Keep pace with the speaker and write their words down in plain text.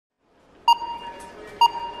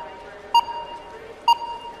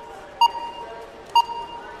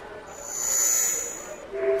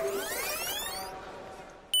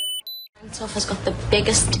Has got the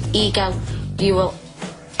biggest ego you will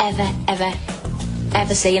ever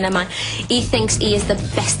see in a man. He thinks he is the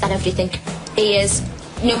best at everything. He is.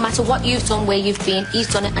 No matter what you've done, where you've been,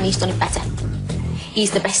 he's done it and he's done it better.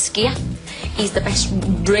 He's the best skier. He's the best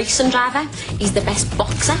racing driver. He's the best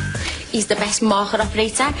boxer. He's the best market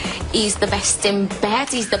operator. He's the best in bed.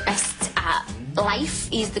 He's the best at life.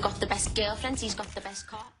 He's got the best girlfriends. He's got the best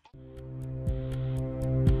car.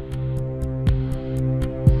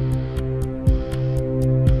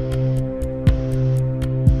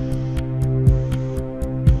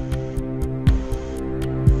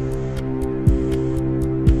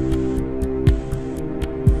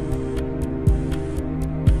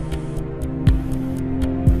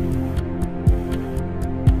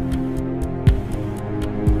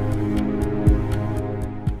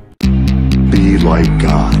 Like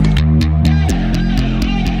God.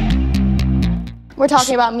 We're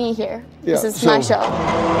talking about me here. Yeah, this is my show.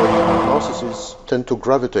 Narcissists tend to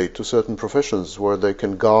gravitate to certain professions where they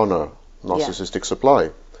can garner narcissistic supply,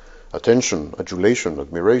 attention, adulation,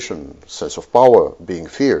 admiration, sense of power, being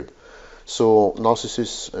feared. So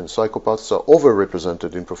narcissists and psychopaths are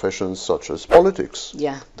overrepresented in professions such as politics,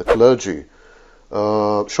 the clergy,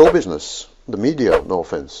 show business, the media, no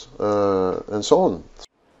offense, and so on.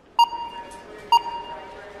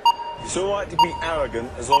 It's all right to be arrogant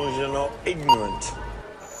as long as you're not ignorant.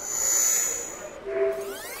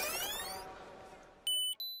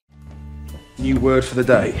 New word for the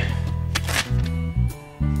day.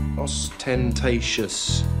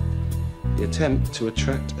 Ostentatious. The attempt to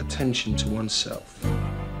attract attention to oneself.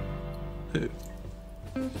 Who?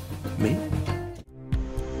 Me?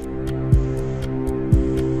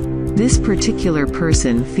 This particular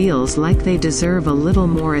person feels like they deserve a little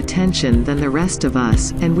more attention than the rest of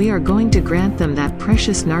us, and we are going to grant them that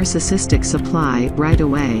precious narcissistic supply right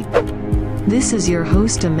away. This is your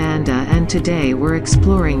host Amanda, and today we're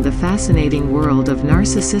exploring the fascinating world of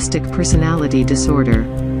narcissistic personality disorder.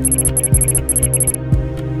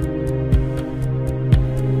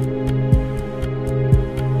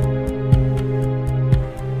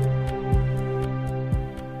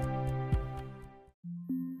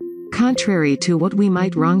 Contrary to what we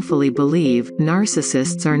might wrongfully believe,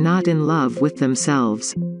 narcissists are not in love with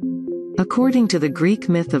themselves. According to the Greek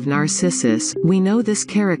myth of Narcissus, we know this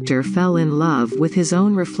character fell in love with his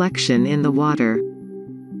own reflection in the water.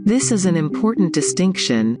 This is an important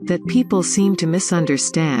distinction that people seem to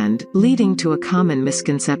misunderstand, leading to a common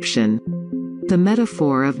misconception. The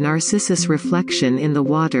metaphor of Narcissus' reflection in the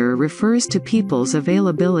water refers to people's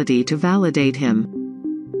availability to validate him.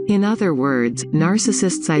 In other words,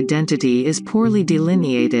 narcissists' identity is poorly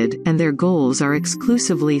delineated, and their goals are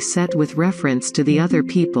exclusively set with reference to the other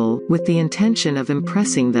people, with the intention of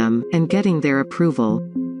impressing them, and getting their approval.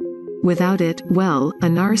 Without it, well, a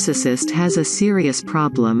narcissist has a serious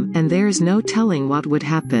problem, and there's no telling what would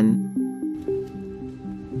happen.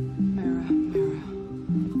 Mirror,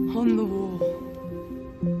 mirror, on the wall,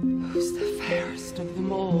 who's the fairest of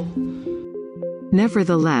them all?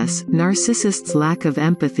 Nevertheless, narcissists' lack of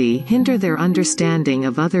empathy hinder their understanding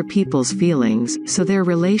of other people's feelings, so their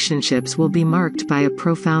relationships will be marked by a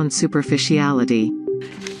profound superficiality.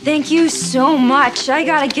 Thank you so much. I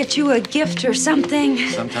gotta get you a gift or something.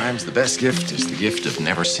 Sometimes the best gift is the gift of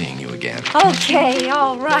never seeing you again. Okay,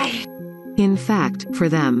 all right. In fact, for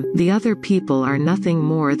them, the other people are nothing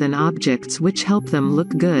more than objects which help them look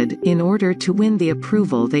good, in order to win the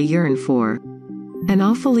approval they yearn for. An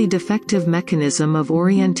awfully defective mechanism of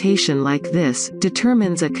orientation like this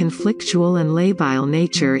determines a conflictual and labile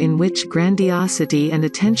nature in which grandiosity and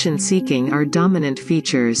attention-seeking are dominant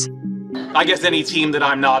features. I guess any team that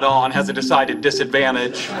I'm not on has a decided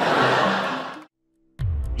disadvantage.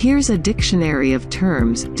 Here's a dictionary of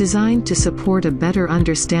terms designed to support a better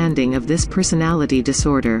understanding of this personality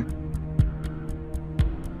disorder.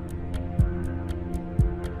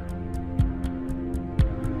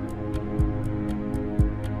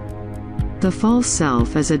 The false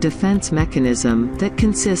self is a defense mechanism that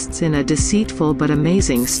consists in a deceitful but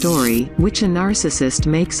amazing story, which a narcissist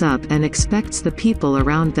makes up and expects the people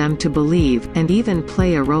around them to believe, and even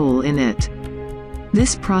play a role in it.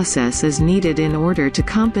 This process is needed in order to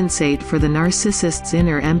compensate for the narcissist's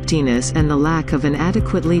inner emptiness and the lack of an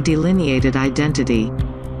adequately delineated identity.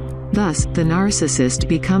 Thus, the narcissist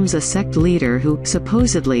becomes a sect leader who,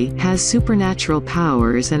 supposedly, has supernatural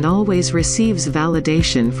powers and always receives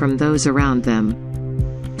validation from those around them.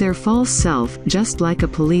 Their false self, just like a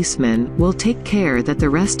policeman, will take care that the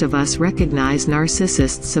rest of us recognize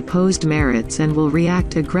narcissists' supposed merits and will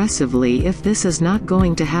react aggressively if this is not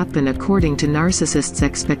going to happen according to narcissists'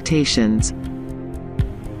 expectations.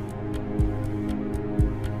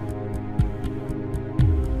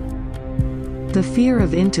 The fear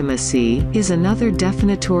of intimacy is another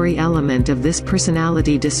definitory element of this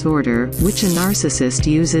personality disorder, which a narcissist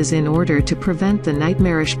uses in order to prevent the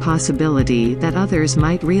nightmarish possibility that others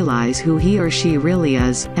might realize who he or she really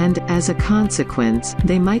is, and, as a consequence,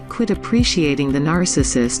 they might quit appreciating the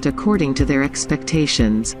narcissist according to their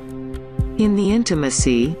expectations. In the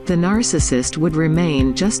intimacy, the narcissist would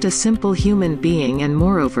remain just a simple human being and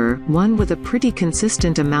moreover, one with a pretty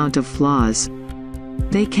consistent amount of flaws.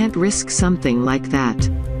 They can't risk something like that.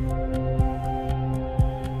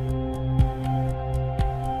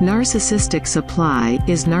 Narcissistic supply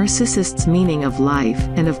is narcissists' meaning of life,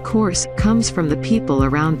 and of course, comes from the people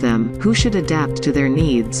around them, who should adapt to their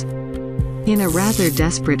needs. In a rather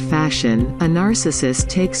desperate fashion, a narcissist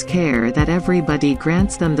takes care that everybody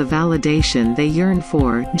grants them the validation they yearn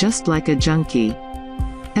for, just like a junkie.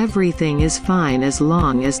 Everything is fine as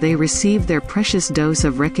long as they receive their precious dose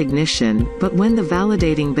of recognition, but when the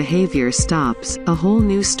validating behavior stops, a whole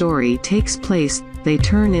new story takes place. They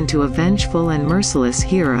turn into a vengeful and merciless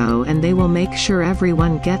hero, and they will make sure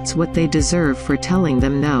everyone gets what they deserve for telling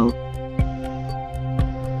them no.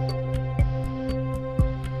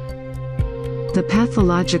 The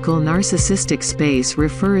pathological narcissistic space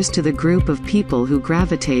refers to the group of people who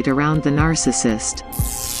gravitate around the narcissist.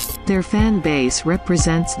 Their fan base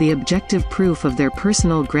represents the objective proof of their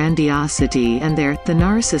personal grandiosity, and the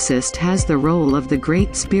narcissist has the role of the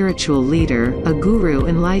great spiritual leader, a guru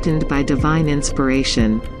enlightened by divine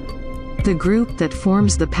inspiration. The group that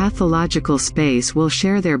forms the pathological space will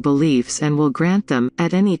share their beliefs and will grant them,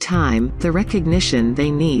 at any time, the recognition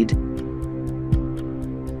they need.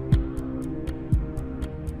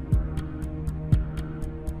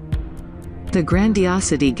 The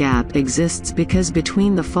grandiosity gap exists because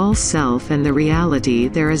between the false self and the reality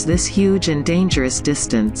there is this huge and dangerous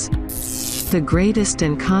distance. The greatest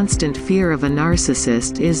and constant fear of a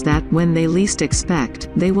narcissist is that, when they least expect,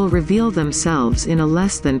 they will reveal themselves in a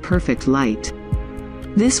less than perfect light.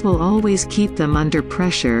 This will always keep them under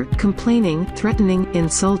pressure, complaining, threatening,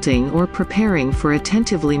 insulting, or preparing for a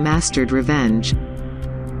tentatively mastered revenge.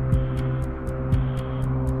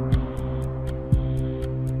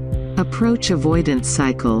 Approach avoidance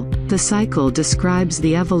cycle. The cycle describes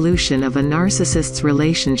the evolution of a narcissist's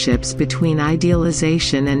relationships between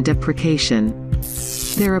idealization and deprecation.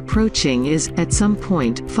 Their approaching is, at some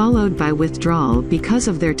point, followed by withdrawal because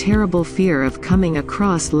of their terrible fear of coming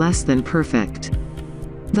across less than perfect.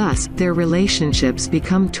 Thus, their relationships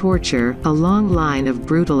become torture, a long line of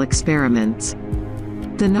brutal experiments.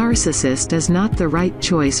 The narcissist is not the right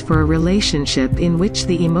choice for a relationship in which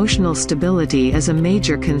the emotional stability is a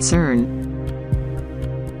major concern.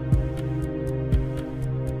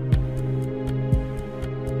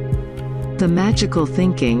 The magical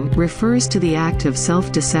thinking refers to the act of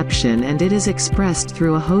self-deception, and it is expressed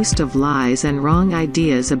through a host of lies and wrong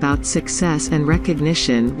ideas about success and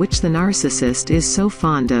recognition which the narcissist is so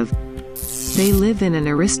fond of. They live in an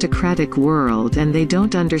aristocratic world and they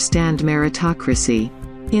don't understand meritocracy.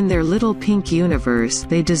 In their little pink universe,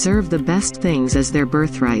 they deserve the best things as their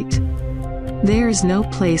birthright. There's no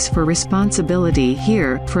place for responsibility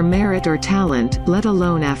here, for merit or talent, let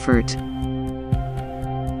alone effort.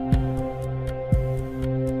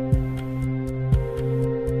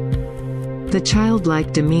 The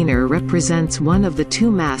childlike demeanor represents one of the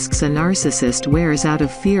two masks a narcissist wears out of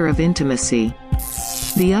fear of intimacy.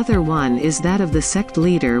 The other one is that of the sect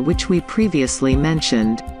leader, which we previously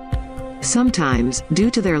mentioned. Sometimes,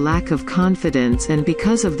 due to their lack of confidence and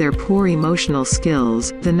because of their poor emotional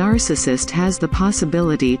skills, the narcissist has the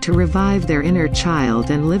possibility to revive their inner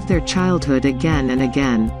child and live their childhood again and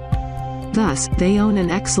again. Thus, they own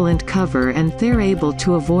an excellent cover and they're able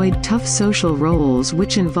to avoid tough social roles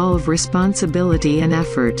which involve responsibility and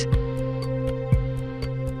effort.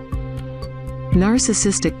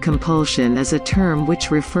 Narcissistic compulsion is a term which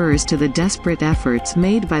refers to the desperate efforts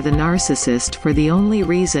made by the narcissist for the only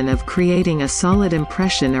reason of creating a solid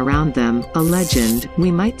impression around them, a legend, we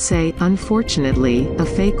might say, unfortunately, a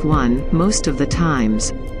fake one, most of the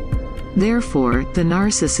times. Therefore, the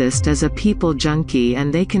narcissist is a people junkie,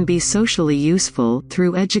 and they can be socially useful,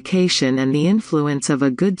 through education and the influence of a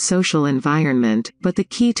good social environment, but the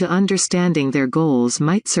key to understanding their goals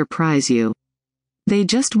might surprise you. They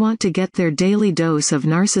just want to get their daily dose of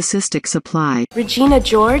narcissistic supply. Regina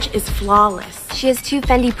George is flawless. She has 2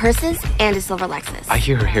 Fendi purses and a silver Lexus. I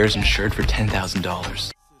hear her hair is insured for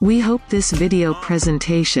 $10,000. We hope this video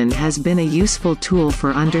presentation has been a useful tool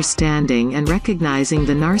for understanding and recognizing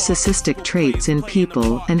the narcissistic traits in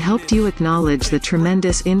people, and helped you acknowledge the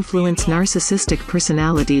tremendous influence narcissistic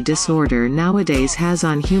personality disorder nowadays has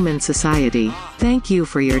on human society. Thank you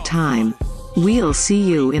for your time. We'll see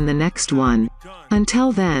you in the next one.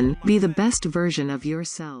 Until then, be the best version of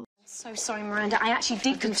yourself. So sorry, Miranda. I actually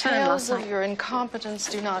did confirm Details last night. of your incompetence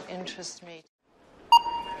do not interest me.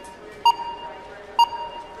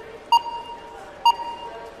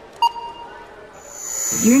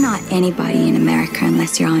 You're not anybody in America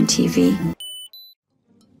unless you're on TV.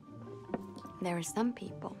 There are some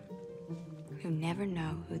people who never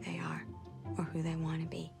know who they are or who they want to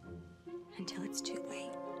be until it's too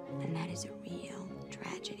late. And that is a real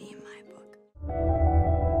tragedy in my book.